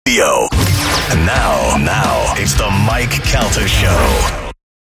radio. And now it's the Mike Calta Show.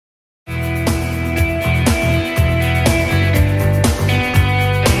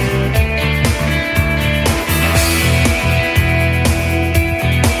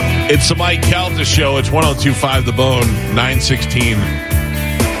 It's the Mike Calta Show. It's 102.5 The Bone, 916. You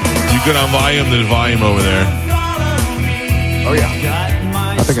good on volume? There's volume over there. Oh,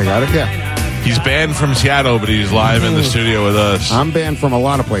 yeah. I think I got it, yeah. He's banned from Seattle, but he's live in the studio with us. I'm banned from a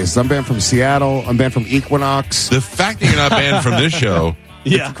lot of places. I'm banned from Seattle. I'm banned from Equinox. The fact that you're not banned from this show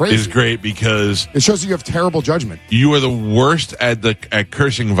is great because it shows you have terrible judgment. You are the worst at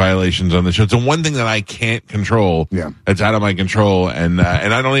cursing violations on the show. It's the one thing that I can't control. Yeah, it's out of my control, and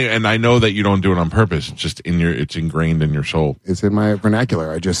I don't even, and I know that you don't do it on purpose. It's just it's ingrained in your soul. It's in my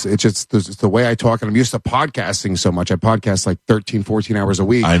vernacular. It's the way I talk, and I'm used to podcasting so much. I podcast like 13, 14 hours a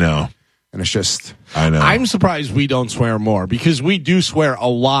week. I know. And it's just, I know. I'm surprised we don't swear more because we do swear a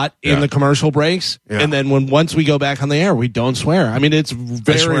lot in the commercial breaks. Yeah. And then once we go back on the air, we don't swear. I mean, it's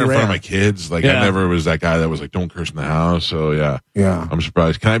very I swear rare. in front of my kids. Like, I never was that guy that was like, don't curse in the house. So, yeah. I'm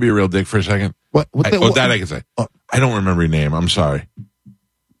surprised. Can I be a real dick for a second? What that I can say. I don't remember your name. I'm sorry.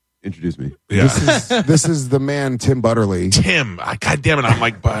 Introduce me. Yeah. This is the man, Tim Butterly. Tim. God damn it. I'm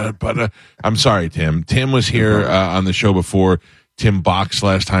like, but I'm sorry, Tim. Tim was here on the show before. Tim boxed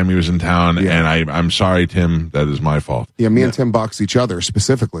last time he was in town, and I'm sorry, Tim. That is my fault. Yeah, me and Tim boxed each other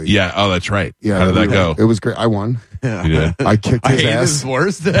specifically. Yeah, oh, that's right. Yeah, how did that go? It was great. I won. Yeah. You did? I kicked his ass. His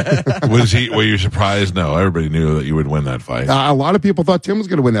worst. Were you surprised? No, everybody knew that you would win that fight. A lot of people thought Tim was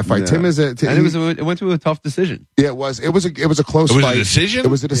going to win that fight. Tim is and it went to a tough decision. Yeah, it was. It was a close fight. It was a decision. It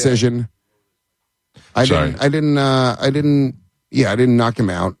was a decision. Yeah. I didn't knock him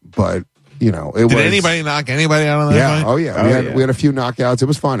out, but. You know, Did anybody knock anybody out on that fight? Oh, yeah. We had a few knockouts. It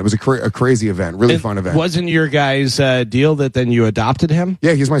was fun. It was a crazy event. Really fun event. Wasn't your guy's deal that then you adopted him?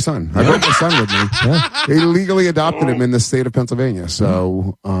 Yeah, he's my son. I brought my son with me. Yeah. They legally adopted him in the state of Pennsylvania.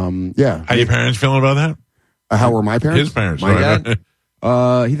 So, yeah. How are your parents feeling about that? How were my parents? His parents. My dad?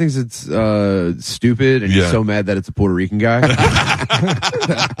 He thinks it's stupid, and he's so mad that it's a Puerto Rican guy.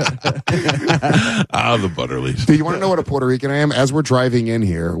 The Butterleys. Do you want to know what a Puerto Rican I am? As we're driving in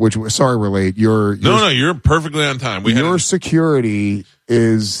here, which sorry, we're late. You're perfectly on time. Your security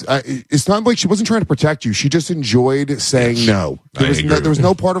is. It's not like she wasn't trying to protect you. She just enjoyed saying no. There was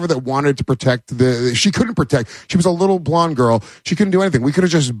no part of her that wanted to protect she couldn't protect. She was a little blonde girl. She couldn't do anything. We could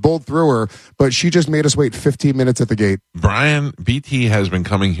have just bowled through her, but she just made us wait 15 minutes at the gate. Brian, BT has been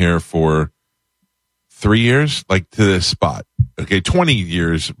coming here for 3 years, like to this spot. Okay, 20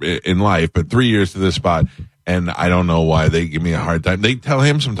 years in life, but 3 years to this spot. And I don't know why they give me a hard time. They tell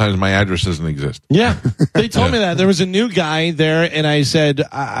him sometimes my address doesn't exist. Yeah, they told me that. There was a new guy there, and I said,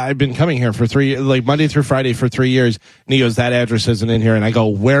 I've been coming here for like Monday through Friday for 3 years. And he goes, that address isn't in here. And I go,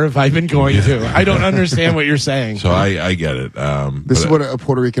 where have I been going to? I don't understand what you're saying. So I get it. This is what a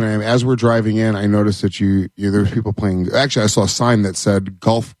Puerto Rican I am. As we're driving in, I noticed that there was people playing. Actually, I saw a sign that said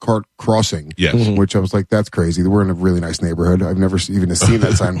golf cart crossing. Yes. Which I was like, that's crazy. We're in a really nice neighborhood. I've never even seen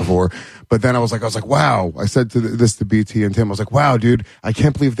that sign before. But then I was like, wow. I said this to BT and Tim. I was like, wow, dude, I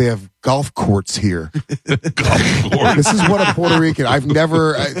can't believe they have golf courts here. Golf courts. This is what a Puerto Rican.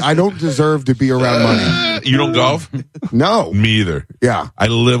 I don't deserve to be around money. You don't golf? No. Me either. Yeah. I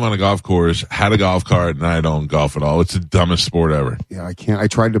live on a golf course, had a golf cart, and I don't golf at all. It's the dumbest sport ever. Yeah, I can't. I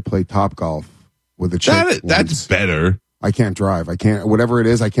tried to play Top Golf with a chick. That's better. I can't drive. I can't. Whatever it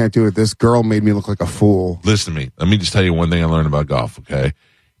is, I can't do it. This girl made me look like a fool. Listen to me. Let me just tell you one thing I learned about golf, okay?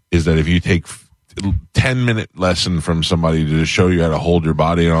 Is that if you take 10-minute lesson from somebody to show you how to hold your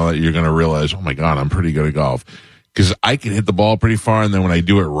body and all that, you're going to realize, oh my God, I'm pretty good at golf. Because I can hit the ball pretty far, and then when I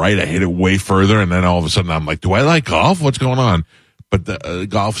do it right, I hit it way further, and then all of a sudden I'm like, do I like golf? What's going on? But the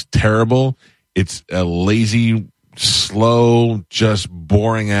golf's terrible. It's a lazy, slow, just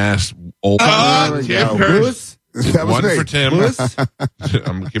boring ass old. Lewis? That was one great. for Tim. Lewis?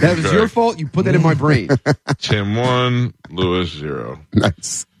 That was your fault. You put that in my brain. Tim 1, Lewis 0.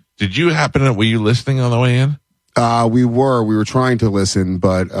 Nice. Did you were you listening on the way in? We were trying to listen,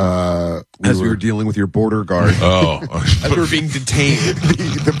 but we were dealing with your border guard. Oh, as we were being detained,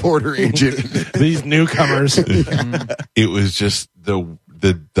 the border agent. These newcomers. It was just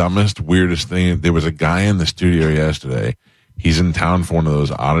the dumbest, weirdest thing. There was a guy in the studio yesterday. He's in town for one of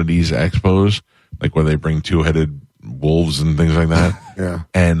those oddities expos, like where they bring two-headed wolves and things like that. Yeah.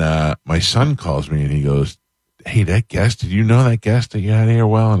 And my son calls me and he goes, "Hey, that guest, did you know that guest that you had here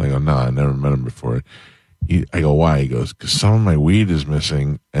well?" And I go, "No, I never met him before." I go, "Why?" He goes, "Because some of my weed is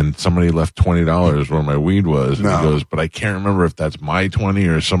missing, and somebody left $20 where my weed was." And he goes, "But I can't remember if that's my 20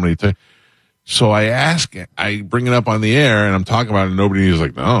 or somebody." So I bring it up on the air, and I'm talking about it, and nobody is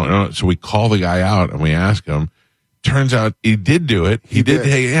like, no. So we call the guy out, and we ask him. Turns out he did do it. He did.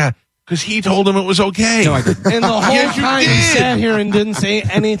 Yeah. Because he told him it was okay. No, I didn't. And the whole time he sat here and didn't say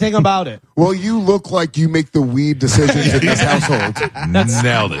anything about it. Well, you look like you make the weed decisions in this household.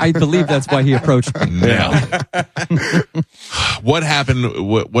 Nailed it. I believe that's why he approached me. Nailed it. What happened?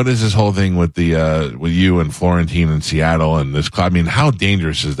 What is this whole thing with the with you and Florentine in Seattle and this club? I mean, how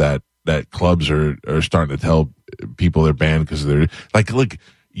dangerous is that clubs are starting to tell people they're banned because they're like, look.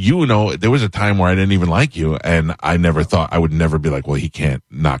 There was a time where I didn't even like you, and I never thought I would never be like, well, he can't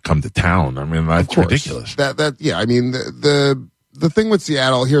not come to town. I mean, that's ridiculous. Yeah. I mean, the thing with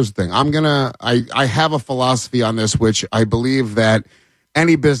Seattle, here's the thing. I have a philosophy on this, which I believe that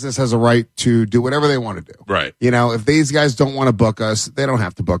any business has a right to do whatever they want to do. Right. If these guys don't want to book us, they don't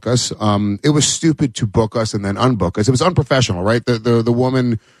have to book us. It was stupid to book us and then unbook us. It was unprofessional, right? The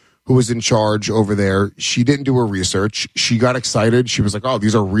woman who was in charge over there, she didn't do her research. She got excited. She was like, oh,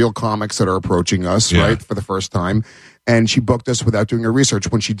 these are real comics that are approaching us, right, for the first time. And she booked us without doing her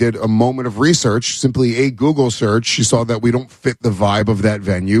research. When she did a moment of research, simply a Google search, she saw that we don't fit the vibe of that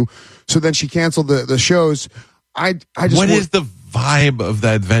venue. So then she canceled the shows. What is the vibe of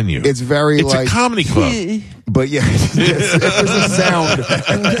that venue? It's a comedy club. But yeah, if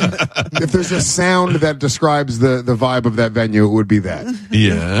there's a sound that describes the vibe of that venue, it would be that.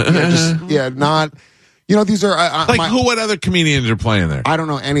 Yeah. These are what other comedians are playing there? I don't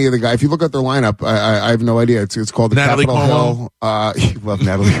know any of the guys. If you look at their lineup, I have no idea. It's called the Natalie Capitol Hill. You love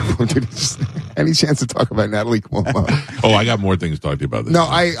Natalie Cuomo. Any chance to talk about Natalie Cuomo? Oh, I got more things to talk to you about this. No,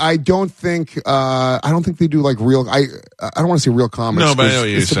 I don't think they do like real. I don't want to say real comics. No, but I know what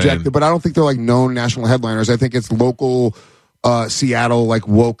you're saying. But I don't think they're like known national headliners. I think it's local. Seattle like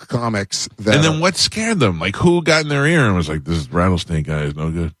woke comics. And then what scared them? Like who got in their ear and was like, "This rattlesnake guy is no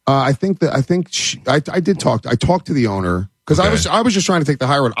good." I talked to the owner because I was just trying to take the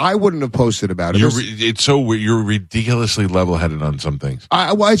high road. I wouldn't have posted about it. You're ridiculously level-headed on some things.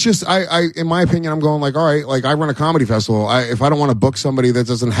 In my opinion, I'm going like, all right, like I run a comedy festival. If I don't want to book somebody that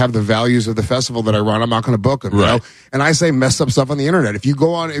doesn't have the values of the festival that I run, I'm not going to book them. Right. You know? And I say messed up stuff on the internet. If you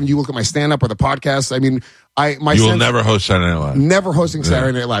go on and you look at my stand-up or the podcast, I mean. You will never host Saturday Night Live. Never hosting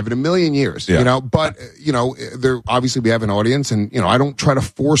Saturday Night Live in a million years. Yeah. But there obviously we have an audience, and I don't try to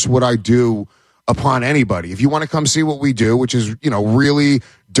force what I do upon anybody. If you want to come see what we do, which is really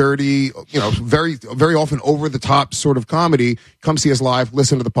dirty, very very often over the top sort of comedy, come see us live,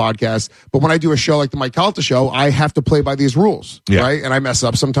 listen to the podcast. But when I do a show like the Mike Calta show, I have to play by these rules, right? And I mess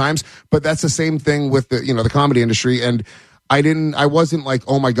up sometimes. But that's the same thing with the comedy industry. And I wasn't like,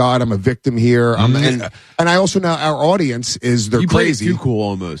 oh my God, I'm a victim here. And I also know our audience they're you crazy. Played it too cool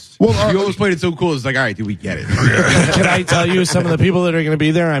almost. Well, you almost played it so cool. It's like, all right, dude, we get it. Can I tell you some of the people that are going to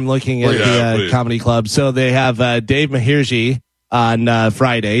be there? I'm looking at the comedy club. So they have Dave Mahirji on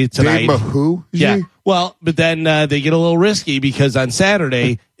Friday tonight. Dave who? Yeah. Well, but then they get a little risky because on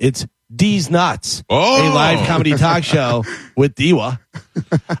Saturday it's D's Nuts, a live comedy talk show with Diwa.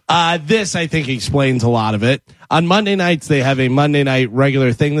 This, I think, explains a lot of it. On Monday nights, they have a Monday night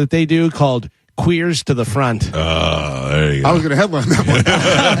regular thing that they do called Queers to the Front. There you go. I was going to headline that one.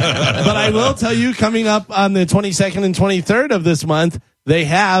 But I will tell you, coming up on the 22nd and 23rd of this month, they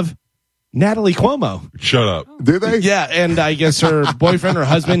have Natalie Cuomo. Shut up. Do they? Yeah, and I guess her boyfriend or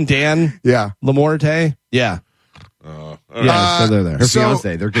husband, Dan Lamorte. Yeah. So they're there. Her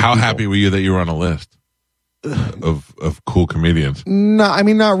fiance. They're good how people. happy were you that you were on a list of cool comedians? No, I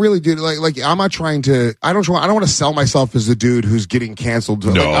mean, not really, dude. Like I'm not trying to. I don't want to sell myself as the dude who's getting canceled.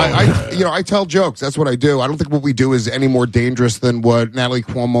 No, I tell jokes. That's what I do. I don't think what we do is any more dangerous than what Natalie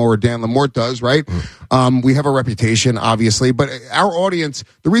Cuomo or Dan Lamorte does. Right? We have a reputation, obviously, but our audience.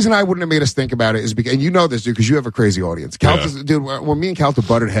 The reason I wouldn't have made us think about it is because, and you know this, dude, because you have a crazy audience. Dude, when me and Calta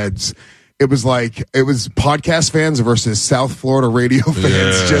butted heads. It was podcast fans versus South Florida radio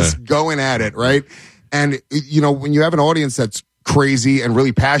fans just going at it, right? And, when you have an audience that's crazy and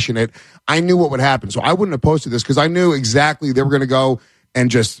really passionate, I knew what would happen. So I wouldn't have posted this because I knew exactly they were going to go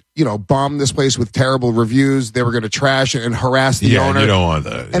and just, bomb this place with terrible reviews. They were going to trash it and harass the owner. You don't want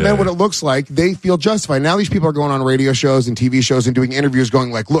that. And then what it looks like, they feel justified. Now these people are going on radio shows and TV shows and doing interviews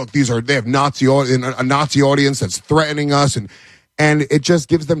going like, look, they have a Nazi audience that's threatening us and it just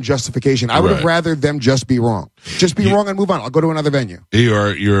gives them justification. I would have rather them just be wrong. Just be wrong and move on. I'll go to another venue.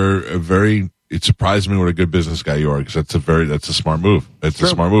 You're a very. It surprised me what a good business guy you are because that's a smart move. It's a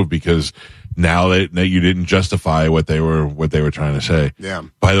smart move because now that you didn't justify what they were trying to say. Yeah.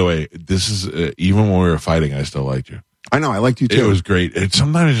 By the way, this is even when we were fighting, I still liked you. I know. I liked you too. It was great.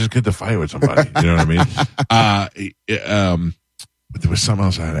 Sometimes it's just good to fight with somebody. You know what I mean? But there was something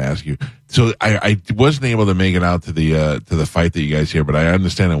else I had to ask you. So I wasn't able to make it out to the fight that you guys here, but I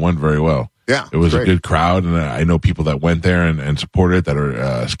understand it went very well. Yeah, it was great. a good crowd, and I know people that went there and supported it, that are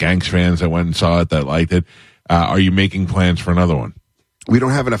Skanks fans that went and saw it, that liked it. Are you making plans for another one? We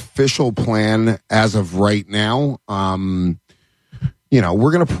don't have an official plan as of right now.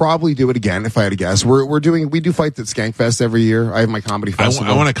 We're going to probably do it again, if I had to guess. We do fights at Skankfest every year. I have my comedy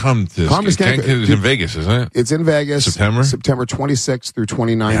festival. I want to come to Skankfest. It's in Vegas, isn't it? It's in Vegas. September 26th through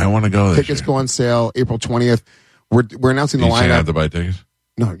 29th. Yeah, I want to go. Tickets go on sale April 20th. We're announcing the lineup. You have to buy tickets?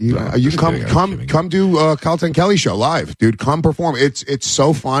 No, you can come do Calta and Kelly show live, dude. Come perform. It's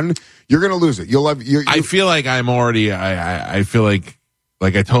so fun. You're going to lose it. You'll love. I feel like I'm already. I feel like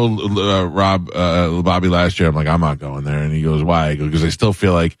I told Bobby last year, I'm like, I'm not going there, and he goes, why? I go, because I still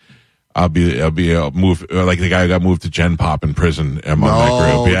feel like I'll be moved, like the guy who got moved to Gen Pop in prison among that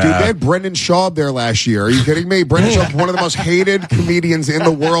group. Yeah. Dude, they had Brendan Schaub there last year. Are you kidding me? Brendan Schaub, one of the most hated comedians in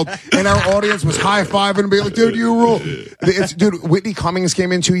the world, and our audience was high-fiving and being like, dude, you rule. Dude, Whitney Cummings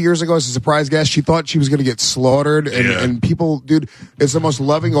came in 2 years ago as a surprise guest. She thought she was going to get slaughtered, and people, dude, it's the most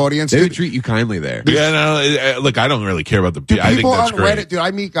loving audience. They would treat you kindly there. Yeah, no, look, I don't really care about the dude, I think that's on great. Reddit, dude,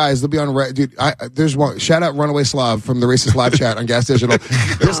 I meet guys, they'll be on Reddit. Dude, there's one, shout out Runaway Slav from the Racist Live Chat on Gas Digital.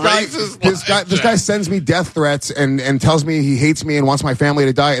 This guy sends me death threats and tells me he hates me and wants my family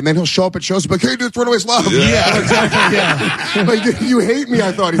to die, and then he'll show up at shows and be like, hey, dude, it's Runaway Slav. Yeah, exactly. Yeah. Like, dude, you hate me,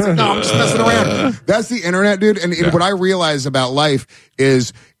 I thought. He's like, no, I'm just messing around. That's the internet, dude. And what I realize about life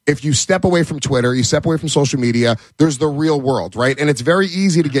is, if you step away from Twitter, you step away from social media, there's the real world, right? And it's very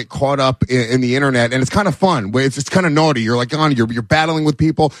easy to get caught up in the internet, and it's kind of fun. It's kind of naughty. You're like, you're battling with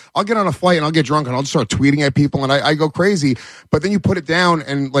people. I'll get on a flight and I'll get drunk and I'll just start tweeting at people, and I go crazy. But then you put it down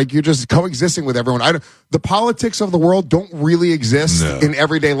and like you're just coexisting with everyone. The politics of the world don't really exist in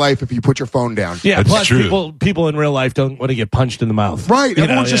everyday life if you put your phone down. Yeah, that's plus true. people in real life don't want to get punched in the mouth. Right.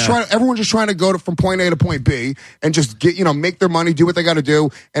 Everyone's just trying to go from point A to point B and just get, make their money, do what they got to do.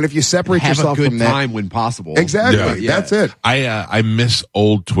 And if you separate yourself from that, time when possible. Exactly. Yeah. That's it. I miss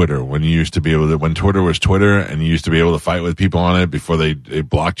old Twitter when you used to be able to, when Twitter was Twitter and you used to be able to fight with people on it before they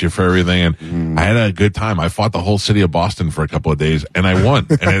blocked you for everything. And I had a good time. I fought the whole city of Boston for a couple of days and I won.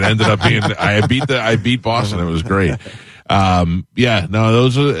 And it ended up being, I beat Boston. It was great.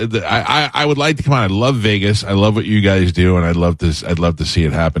 Those are I would like to come on. I love Vegas. I love what you guys do, and I'd love to see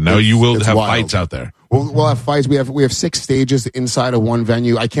it happen. Now you will have fights out there. We'll have fights. We have 6 stages inside of one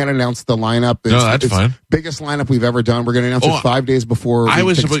venue. I can't announce the lineup. That's fine. Biggest lineup we've ever done. We're going to announce it 5 days before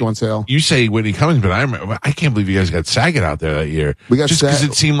tickets go on sale. You say Whitney Cummings, but I can't believe you guys got Saget out there that year. We got just because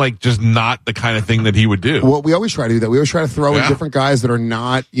it seemed like just not the kind of thing that he would do. Well, we always try to do that. We always try to throw in different guys that are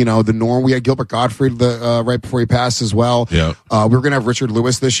not, the norm. We had Gilbert Gottfried right before he passed as well. Yeah. We were going to have Richard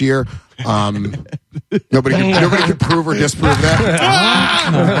Lewis this year. Nobody can prove or disprove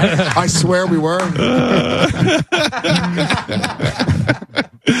that. I swear we were.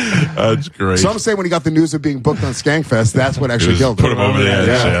 That's great. Some say when he got the news of being booked on Skankfest, that's what actually killed him. Put him over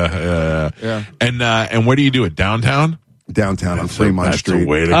there. Yeah. And where do you do it? Downtown? Downtown on Fremont Street. That's the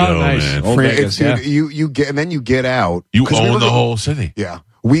way to go, nice. man. Old Vegas, you get, and then you get out. You own the whole city. Yeah.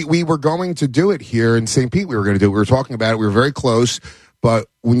 We were going to do it here in St. Pete. We were going to do it. We were talking about it. We were very close. But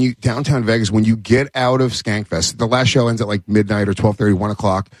downtown Vegas, when you get out of Skankfest, the last show ends at like midnight or 12:30, 1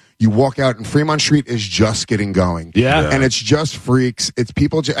 o'clock. You walk out and Fremont Street is just getting going. Yeah. And it's just freaks. It's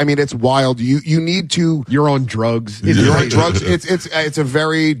people. It's wild. You need to. You're on drugs. You're on drugs. It's a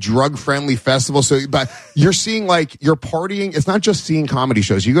very drug friendly festival. So, but you're seeing you're partying. It's not just seeing comedy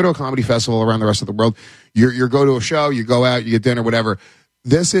shows. You go to a comedy festival around the rest of the world. You go to a show, you go out, you get dinner, whatever.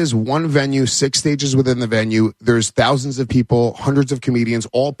 This is one venue, 6 stages within the venue. There's thousands of people, hundreds of comedians,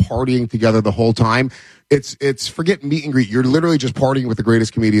 all partying together the whole time. It's forget meet and greet. You're literally just partying with the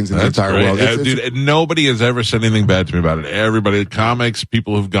greatest comedians in the entire world. Dude, nobody has ever said anything bad to me about it. Everybody, comics,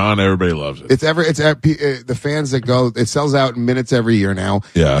 people who've gone, everybody loves it. The fans that go, it sells out in minutes every year now.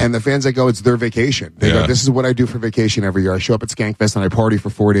 Yeah. And the fans that go, it's their vacation. They go, this is what I do for vacation every year. I show up at Skankfest and I party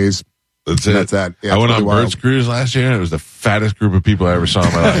for 4 days. That's it. That's that. Yeah, I went on wild. Bird's Cruise last year. It was the fattest group of people I ever saw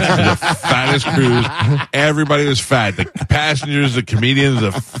in my life. It was the fattest cruise. Everybody was fat. The passengers, the comedians,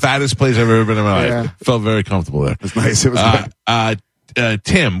 the fattest place I've ever been in my life. Felt very comfortable there. It was nice. It was good.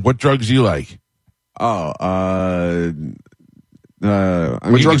 Tim, what drugs do you like?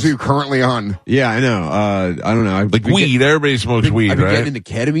 What drugs are you currently on? Yeah, I know. I don't know. Like weed. Everybody smokes weed, I've been right? getting into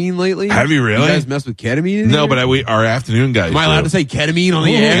ketamine lately. Have you really? You guys mess with ketamine? No, but our afternoon guys. Am I allowed to say ketamine on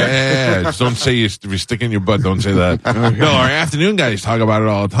the air? Yeah, just don't say if you stick in your butt. Don't say that. Okay. No, our afternoon guys talk about it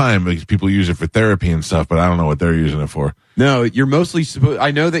all the time because people use it for therapy and stuff, but I don't know what they're using it for. No, you're mostly supposed.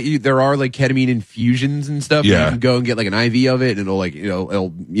 I know that there are like ketamine infusions and stuff. Yeah. You can go and get like an IV of it, and it'll like it'll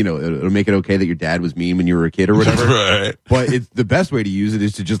make it okay that your dad was mean when you were a kid or whatever. Right. But the best way to use it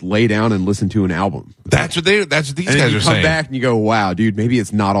is to just lay down and listen to an album. That's what these And guys then are you saying. come back and you go, wow, dude, maybe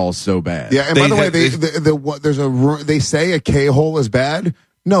it's not all so bad. Yeah, and by the way, they say a K-hole is bad.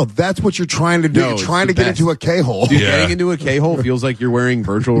 No, that's what you're trying to do. No, You're it's trying the to get best. into a K-hole. Dude, Yeah. getting into a K-hole feels like you're wearing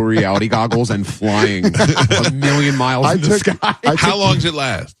virtual reality goggles and flying a million miles in the sky. How long does it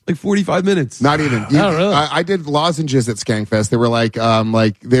last? Like 45 minutes. Not even. Oh, really? I did lozenges at Skankfest. They were like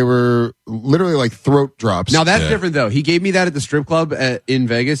they were literally like throat drops. Now that's Yeah. different though. He gave me that at the strip club in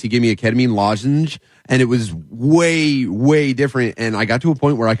Vegas. He gave me a ketamine lozenge, and it was way, way different. And I got to a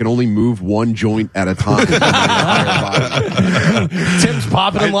point where I could only move one joint at a time. Tim's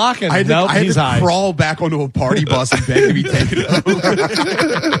popping and locking. I had he's to high. crawl back onto a party bus and beg to be taken over.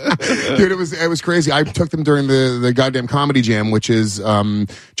 Dude, it was crazy. I took them during the goddamn comedy jam, which is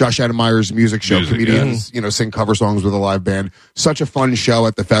Josh Adameyer's music show. Comedians, sing cover songs with a live band. Such a fun show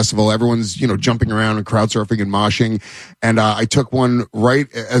at the festival. Everyone's jumping around and crowd surfing and moshing. And I took one right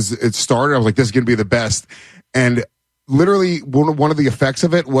as it started. I was like, this is gonna be the best. And literally, one of the effects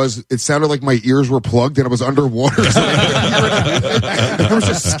of it was it sounded like my ears were plugged and I was underwater. So I was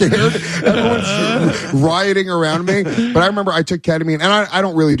just scared. Everyone's rioting around me. But I remember I took ketamine, and I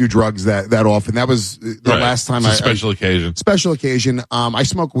don't really do drugs that often. That was the last time It's a special occasion. Special occasion. I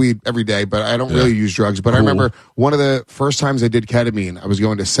smoke weed every day, but I don't really use drugs. But I remember one of the first times I did ketamine, I was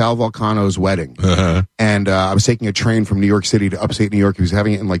going to Sal Volcano's wedding. And I was taking a train from New York City to upstate New York. He was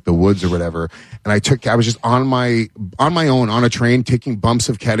having it in like the woods or whatever. And I was just on my own on a train taking bumps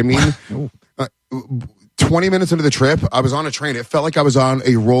of ketamine. 20 minutes into the trip, I was on a train. It felt like I was on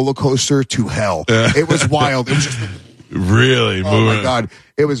a roller coaster to hell. It was wild. It was just Really? oh my God.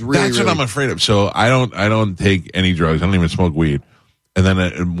 It was really That's what really- I'm afraid of. So I don't take any drugs. I don't even smoke weed. And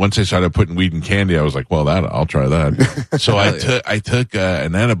then once I started putting weed in candy, I was like, well, I'll try that. So I took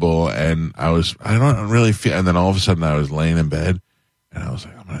an edible, and I don't really feel. And then all of a sudden, I was laying in bed, and I was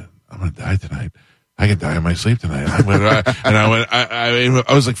like, I'm gonna die tonight. I could die in my sleep tonight.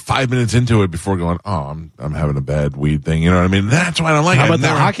 I was like 5 minutes into it before going, oh, I'm having a bad weed thing. You know what I mean? That's why I don't like it. How about the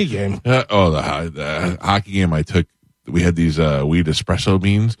hockey game? The hockey game we had these weed espresso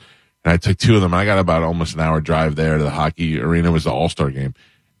beans, and I took two of them. I got about almost an hour drive there to the hockey arena. It was the All-Star game.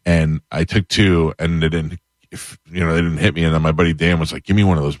 And I took two, and they didn't hit me. And then my buddy Dan was like, give me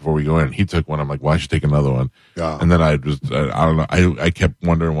one of those before we go in. He took one. I'm like, why should I take another one? Yeah. And then I don't know. I kept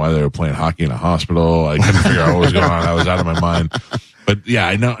wondering why they were playing hockey in a hospital. I couldn't figure out what was going on. I was out of my mind. But yeah,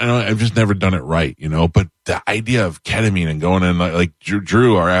 I know. I've just never done it right, But the idea of ketamine and going in, like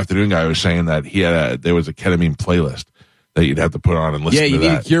Drew, our afternoon guy, was saying that there was a ketamine playlist that you'd have to put on and listen to that. Yeah,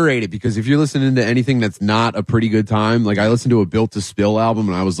 you need to curate it, because if you're listening to anything that's not a pretty good time, like I listened to a Built to Spill album,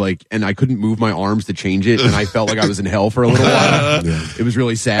 and I was like, and I couldn't move my arms to change it, and I felt like I was in hell for a little while. It was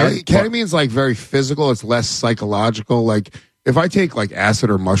really sad. Ketamine's like very physical. It's less psychological. Like if I take like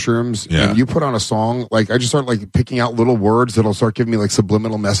acid or mushrooms and you put on a song, like I just start like picking out little words that'll start giving me like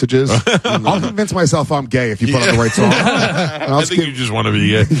subliminal messages. I'll convince myself I'm gay if you put on the right song. And I think you just want to be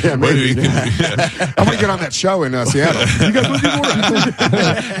gay. Yeah, maybe. I'm gonna get on that show in Seattle. You guys want to do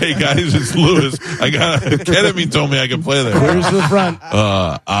more? Hey guys, it's Lewis. Ketamine told me I could play there. Where's the front?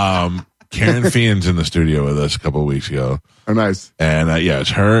 Karen Fian's in the studio with us a couple of weeks ago. Oh, nice. And it's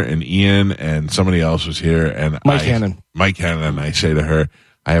her and Ian and somebody else was here. And Mike Hannon. And I say to her,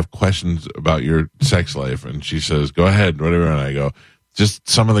 I have questions about your sex life. And she says, go ahead, whatever. And I go, just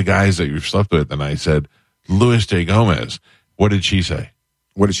some of the guys that you've slept with. And I said, Luis J. Gomez. What did she say?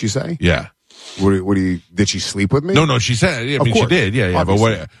 What did she say? Yeah. Did she sleep with me? No, she said, I mean, she did. Yeah.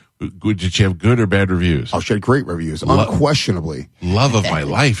 Obviously. But did she have good or bad reviews? Oh, she had great reviews, unquestionably. Love of my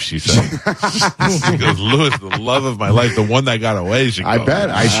life, she said. She goes, Lewis, the love of my life, the one that got away. She I goes,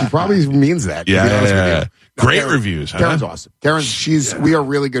 bet. She probably means that. To be honest with you. No, Great Karen, reviews, huh? Karen's awesome. We are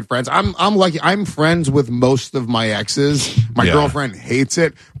really good friends. I'm lucky. I'm friends with most of my exes. My girlfriend hates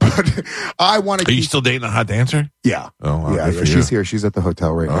it, but I want to. Are you still dating a hot dancer? Yeah. Oh, wow, yeah. good for She's you. here. She's at the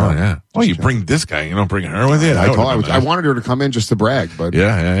hotel right Oh, now. yeah. Well, you bring this guy. You don't bring her with you. I wanted her to come in just to brag, but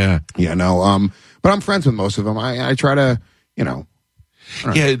Yeah. yeah, no. But I'm friends with most of them. I try to, Yeah,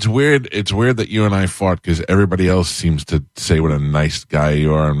 it's weird. It's weird that you and I fought because everybody else seems to say what a nice guy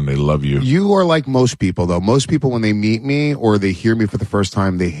you are and they love you. You are like most people, though. Most people, when they meet me or they hear me for the first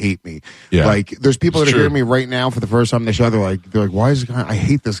time, they hate me. Yeah. Like, there's people It's that are true. hearing me right now for the first time. They're like, why is this guy? I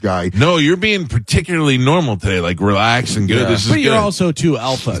hate this guy. No, you're being particularly normal today, like relaxed and good. Yeah. This is But you're good. also two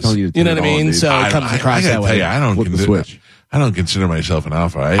alphas. telling you to You know turn what I it on, mean? dude. So it comes across I gotta that tell way. you, I don't Flip the consider- switch. I don't consider myself an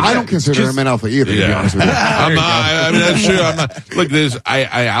alpha. I don't consider him an alpha either, to be honest with you. I'm not. I mean, that's true. I'm not. Look,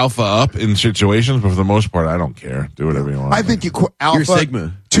 I alpha up in situations, but for the most part, I don't care. Do whatever you want. I think alpha You're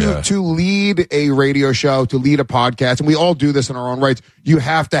Sigma. to lead a radio show, to lead a podcast, and we all do this in our own rights. You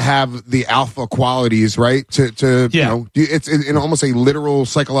have to have the alpha qualities, right? To you know, it's in almost a literal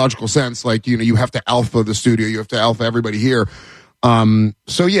psychological sense. Like, you know, you have to alpha the studio, you have to alpha everybody here.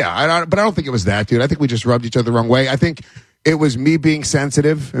 So yeah, but I don't think it was that, dude. I think we just rubbed each other the wrong way. I think it was me being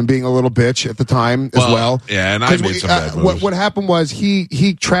sensitive and being a little bitch at the time as well. Yeah, and I made some bad moves. What happened was he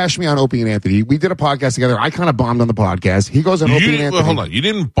trashed me on Opie and Anthony. We did a podcast together. I kind of bombed on the podcast. He goes on Opie and Anthony. Well, hold on. You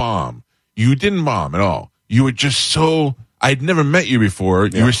didn't bomb. You didn't bomb at all. You were just so... I'd never met you before.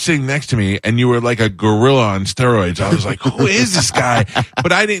 You were sitting next to me, and you were like a gorilla on steroids. I was like, who is this guy?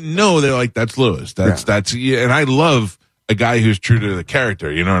 But I didn't know. They're like, that's Lewis. That's and I love a guy who's true to the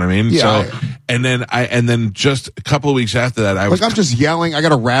character, you know what I mean? Yeah. So, and then just a couple of weeks after that, I was I'm just yelling. I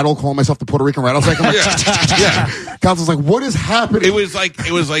got a rattle, calling myself the Puerto Rican rattlesnake. I'm like, Calta's like, what is happening? It was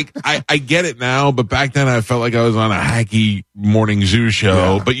like I get it now, but back then I felt like I was on a hacky morning zoo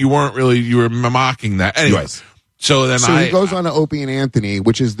show, but you weren't really, you were mocking that. Anyways. So he goes on to Opie and Anthony,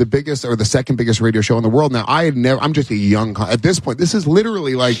 which is the biggest or the second biggest radio show in the world. Now, I'm just a young, at this point, this is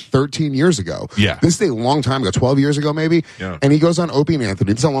literally like 13 years ago. Yeah. This is a long time ago, 12 years ago, maybe. Yeah. And he goes on Opie and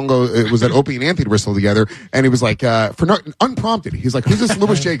Anthony. It's so long ago, it was that Opie and Anthony were still together. And he was like, unprompted, he's like, who's this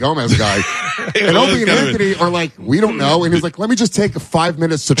Louis J. Gomez guy? And Opie and Anthony are like, we don't know. And he's like, let me just take 5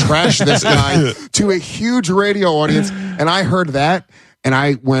 minutes to trash this guy to a huge radio audience. And I heard that. And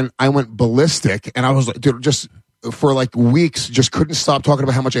I went ballistic. And I was like, dude, just for like weeks, just couldn't stop talking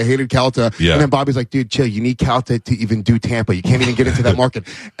about how much I hated Calta. Yeah. And then Bobby's like, dude, chill. You need Calta to even do Tampa. You can't even get into that market.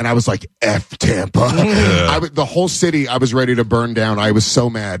 And I was like, F Tampa. The whole city, I was ready to burn down. I was so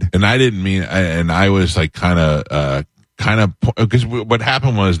mad. And I didn't mean, and I was like kind of, because what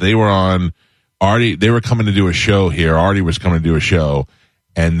happened was they were on Artie, they were coming to do a show here. Artie was coming to do a show.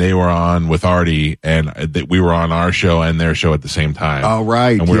 And they were on with Artie, and we were on our show and their show at the same time. Oh,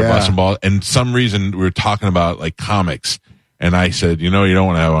 right. And we were busting balls. And some reason we were talking about like comics. And I said, you don't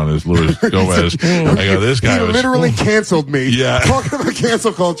want to have on this Louis Gomez. I go, this guy he literally canceled me. Yeah. Talking about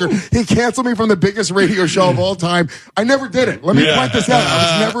cancel culture. He canceled me from the biggest radio show of all time. I never did it. Let me point this out. I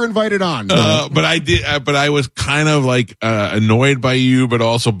was never invited on. But I did. But I was kind of like annoyed by you, but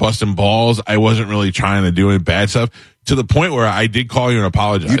also busting balls. I wasn't really trying to do any bad stuff. To the point where I did call you and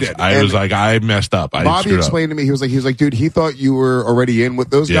apologize. You did. I was like, I messed up. Bobby explained to me, he was like, dude, he thought you were already in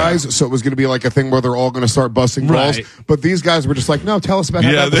with those guys, so it was going to be like a thing where they're all going to start busting balls. But these guys were just like, no, tell us about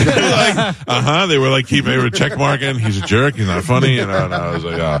how they were like, they were like, they were check marking. He's a jerk. He's not funny. And I was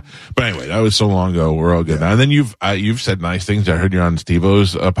like, but anyway, that was so long ago. We're all good now. And then you've said nice things. I heard you on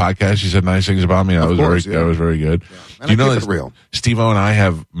Steve-O's podcast. You said nice things about me. That was very good. Yeah. Do you know that real? Steve-O and I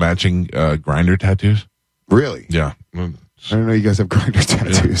have matching grinder tattoos? Really? Yeah. I don't know you guys have grinder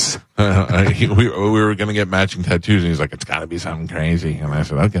tattoos. We were going to get matching tattoos, and he's like, it's got to be something crazy. And I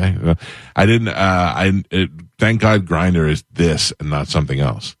said, okay. I didn't, thank God grinder is this and not something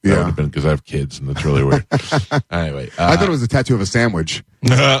else. That would have been because I have kids, and that's really weird. Anyway. I thought it was a tattoo of a sandwich.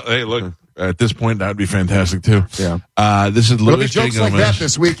 Hey, look. At this point, that would be fantastic too. Yeah. This is Louis J. jokes Gomez. like that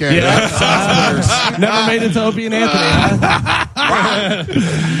this weekend. Never made it to Opie and Anthony. Huh?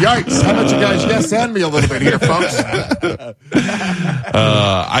 Yikes! How about you guys send me a little bit here, folks?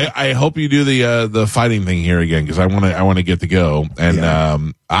 I hope you do the fighting thing here again because I want to get to go,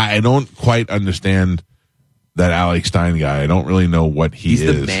 and I don't quite understand that Alex Stein guy. I don't really know what he's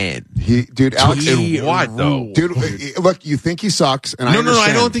the man. Alex. What though? Dude, look, you think he sucks, and I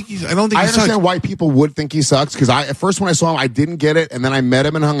understand. I don't think he I understand sucks. why people would think he sucks because at first when I saw him, I didn't get it, and then I met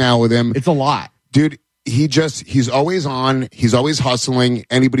him and hung out with him. It's a lot, dude. He's always on. He's always hustling.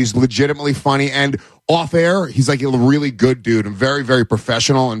 Anybody's legitimately funny and off air. He's like a really good dude and very, very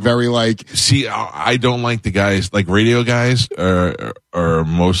professional and very like. See, I don't like the guys like radio guys are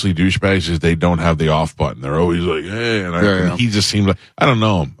mostly douchebags. Is they don't have the off button. They're always like, hey, and he just seems like I don't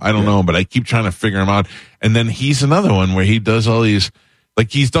know him. I don't know him, but I keep trying to figure him out. And then he's another one where he does all these like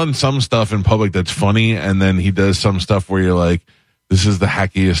he's done some stuff in public that's funny, and then he does some stuff where you're like. This is the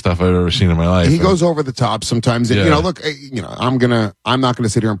hackiest stuff I've ever seen in my life. He goes over the top sometimes. And, look, I'm not gonna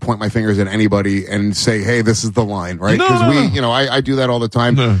sit here and point my fingers at anybody and say, hey, this is the line, right? Because I do that all the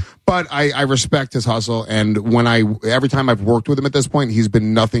time. No. But I respect his hustle. And every time I've worked with him at this point, he's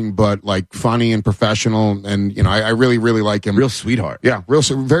been nothing but like funny and professional. And, I really, really like him. Real sweetheart. Yeah.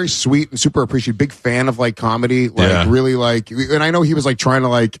 Very sweet and super appreciative. Big fan of like comedy. Really like, and I know he was like trying to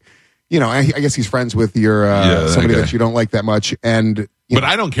like, I guess he's friends with your somebody that you don't like that much, and But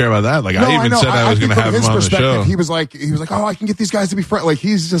I don't care about that. Like No, I even know. said I was going think to have from him his on the perspective, show. He was like, oh, I can get these guys to be friends. Like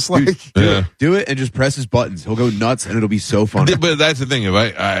he's just like, Do it and just press his buttons. He'll go nuts and it'll be so funny. But that's the thing.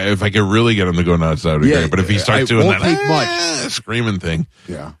 If I could really get him to go nuts, that would be Yeah, great. But if he starts it doing won't that take much. screaming thing,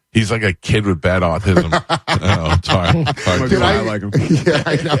 yeah. he's like a kid with bad autism. Oh, it's hard. Did I like him. Yeah,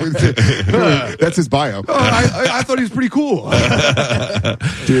 I know. That's his bio. I thought he was pretty cool.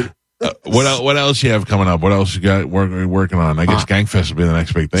 Dude, What else you have coming up? What else you got working on? I guess Skankfest will be the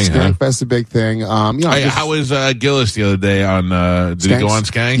next big thing. Huh? Skankfest is a big thing. How was Gillis the other day on? Did he go on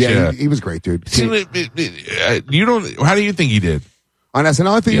Skanks? Yeah, he was great, dude. You don't. How do you think he did? On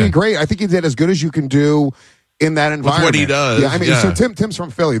SNL, I think he did great. I think he did as good as you can do in that environment. With what he does. Yeah, I mean, so Tim's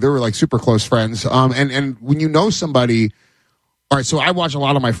from Philly. They were like super close friends. And when you know somebody, all right. So I watch a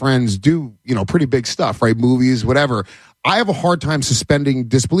lot of my friends do pretty big stuff, right? Movies, whatever. I have a hard time suspending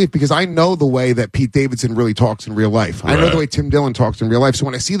disbelief because I know the way that Pete Davidson really talks in real life. I know the way Tim Dillon talks in real life. So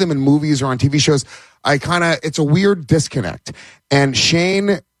when I see them in movies or on TV shows, it's a weird disconnect. And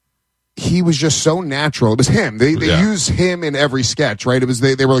Shane, he was just so natural. It was him. They use him in every sketch, right? It was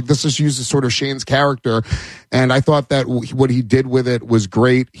they were like, let's just use this sort of Shane's character. And I thought that what he did with it was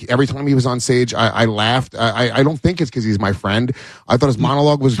great. Every time he was on stage, I laughed. I don't think it's because he's my friend. I thought his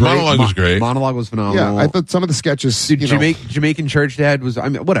monologue was great. Monologue was phenomenal. Yeah, I thought some of the sketches. Dude, Jamaican Church Dad was. I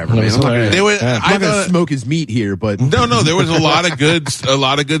mean, whatever, man. I'm not gonna smoke his meat here, but no, there was a lot of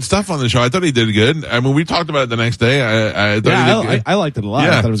good stuff on the show. I thought he did good. I mean, we talked about it the next day. I liked it a lot.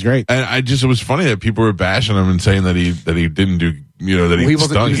 Yeah. I thought it was great. And it was funny that people were bashing him and saying that he didn't do. That he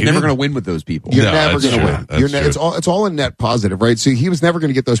was never going to win with those people. You're never going to win. It's all a net positive, right? So he was never going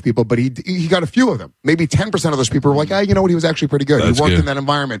to get those people, but he got a few of them. Maybe 10% of those people were like, you know what? He was actually pretty good. He worked in that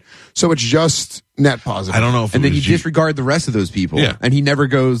environment. So it's just net positive. I don't know if and then you disregard the rest of those people. Yeah. And he never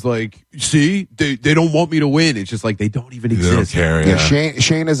goes like, see, they don't want me to win. It's just like they don't even exist. They don't care.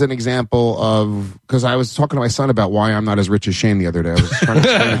 Shane is an example of, because I was talking to my son about why I'm not as rich as Shane the other day. I was trying to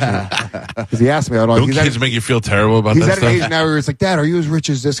explain it to him. Because he asked me, don't kids make you feel terrible about that stuff? He's at an age now where he's like, Dad, are you as rich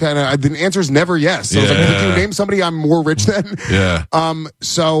as this guy? And the answer is never yes. So I was like, can you name somebody I'm more rich than? Yeah.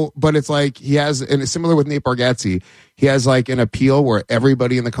 But it's like he has, and it's similar with Nate Bargatze. He has like an appeal where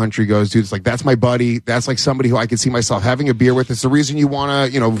everybody in the country goes, dude, it's like, that's my buddy. That's like somebody who I could see myself having a beer with. It's the reason you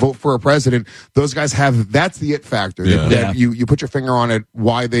want to, vote for a president. Those guys have, that's the it factor. That you put your finger on it,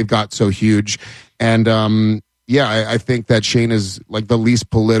 why they've got so huge. And, I think that Shane is like the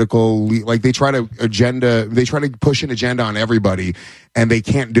least political. Like they try to push an agenda on everybody, and they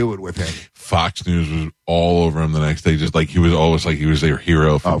can't do it with him. Fox News was all over him the next day, just like he was always like he was their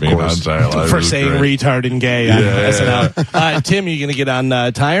hero for being on Saturday for saying retard and gay. SNL. Tim, you going to get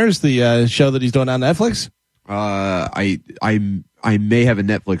on Tires, the show that he's doing on Netflix? I may have a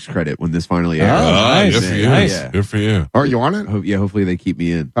Netflix credit when this finally airs. Oh, nice. Good for you. Nice. Yeah. Good for you. Are you on it? Hopefully they keep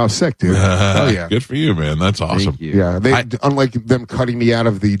me in. Oh, sick, dude. Oh, yeah. Good for you, man. That's awesome. Thank you. Yeah, unlike them cutting me out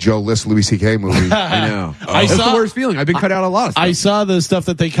of the Joe List Louis C.K. movie. I know. That's the worst feeling. I've been cut out a lot of stuff. I saw the stuff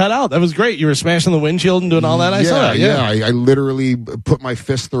that they cut out. That was great. You were smashing the windshield and doing all that. I saw that. Yeah. I literally put my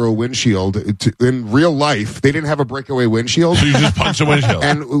fist through a windshield. In real life, they didn't have a breakaway windshield. So you just punched the windshield.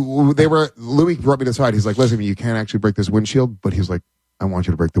 And Louis brought me to the side. He's like, listen, you can't actually break this windshield. But he was like, I want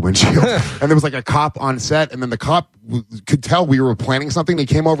you to break the windshield. And there was like a cop on set, and then the cop could tell we were planning something. He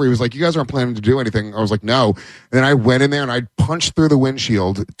came over. He was like, you guys aren't planning to do anything. I was like, no. And then I went in there and I punched through the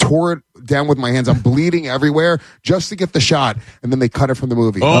windshield, tore it down with my hands. I'm bleeding everywhere just to get the shot. And then they cut it from the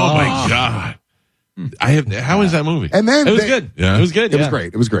movie. Oh my God. How is that movie? And then it was good. Yeah. It was good. It was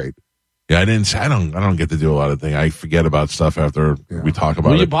great. It was great. Yeah, I don't get to do a lot of things. I forget about stuff after we talk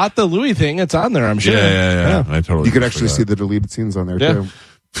about it. You bought the Louis thing. It's on there, I'm sure. Yeah. I totally. You could actually see the deleted scenes on there too.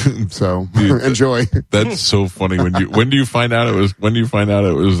 So enjoy. That's so funny. When do you find out it was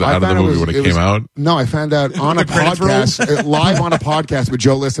out of the movie when it came out? No, I found out on a podcast, live on a podcast with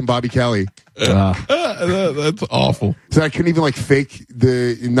Joe List and Bobby Kelly. That's awful. So I couldn't even like fake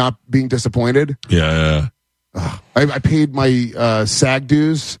the not being disappointed. Yeah. I paid my SAG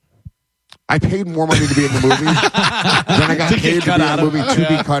dues. I paid more money to be in the movie than I got paid to be in the movie to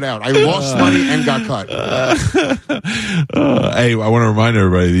be cut out. I lost money and got cut. Hey, I want to remind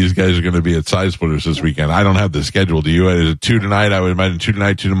everybody these guys are going to be at Side Splitters this weekend. I don't have the schedule. Do you? Is it 2 tonight? I would imagine 2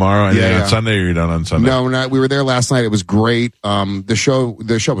 tonight, 2 tomorrow. On Sunday, or you're done on Sunday? No, we were there last night. It was great. The show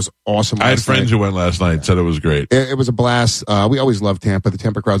was awesome. I had friends who went last night, said it was great. It was a blast. We always love Tampa. The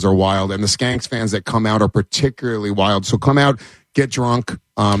Tampa crowds are wild, and the Skanks fans that come out are particularly wild. So come out, get drunk.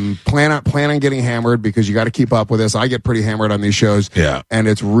 Plan on getting hammered because you got to keep up with us. I get pretty hammered on these shows. Yeah, and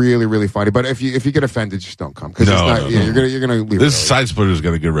it's really, really funny. But if you get offended, just don't come because you're gonna leave. This Side Splitters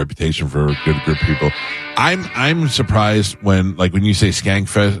got a good reputation for good people. I'm surprised when you say Skank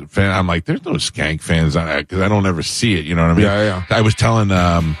fan, I'm like, there's no Skank fans because I don't ever see it. You know what I mean? Yeah. I was telling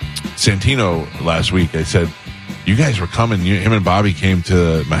Santino last week. I said, you guys were coming. Him and Bobby came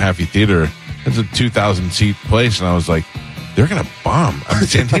to Mahaffey Theater. It's a 2,000 seat place, and I was like, they're gonna bomb. I mean,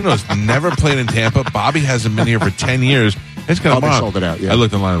 Santino's never played in Tampa. Bobby hasn't been here for 10 years. It's gonna bomb. Sold it out. Yeah. I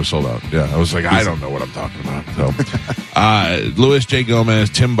looked online; it was sold out. Yeah, I was like, I don't know what I'm talking about. So, Louis J. Gomez,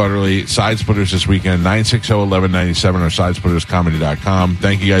 Tim Butterly, Side Splitters this weekend, 960-1197 or sidesplitterscomedy.com.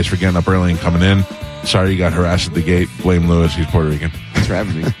 Thank you guys for getting up early and coming in. Sorry you got harassed at the gate. Blame Louis; he's Puerto Rican. Thanks for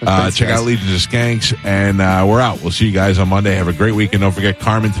having me. Check out Legions of Skanks, and we're out. We'll see you guys on Monday. Have a great weekend. Don't forget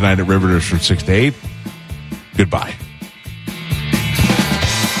Carmen tonight at Riveters from 6 to 8. Goodbye.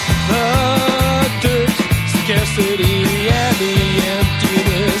 The dirt scarcity